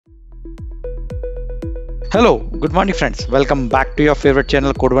Hello, good morning friends. Welcome back to your favorite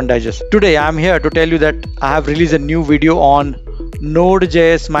channel Code Digest. Today I am here to tell you that I have released a new video on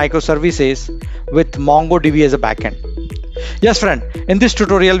Nodejs Microservices with MongoDB as a backend. Yes friend, in this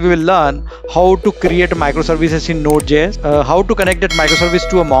tutorial we will learn how to create microservices in Node.js, how to connect that microservice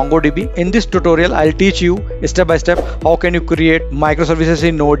to a MongoDB. In this tutorial I'll teach you step by step how can you create microservices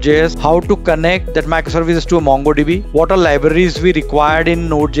in Node.js, how to connect that microservices to a MongoDB, what are libraries we required in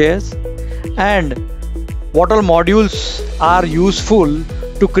Node.js, and what all modules are useful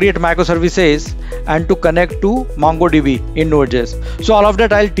to create microservices and to connect to MongoDB in Node.js. So all of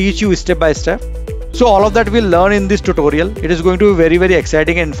that I'll teach you step by step. So all of that we'll learn in this tutorial. It is going to be very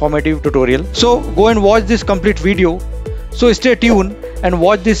exciting and informative tutorial. So go and watch this complete video. So stay tuned and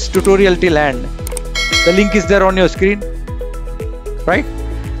watch this tutorial till end. The link is there on your screen, right?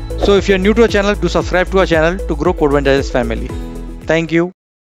 So if you're new to our channel, do subscribe to our channel to grow Code Digest family. Thank you.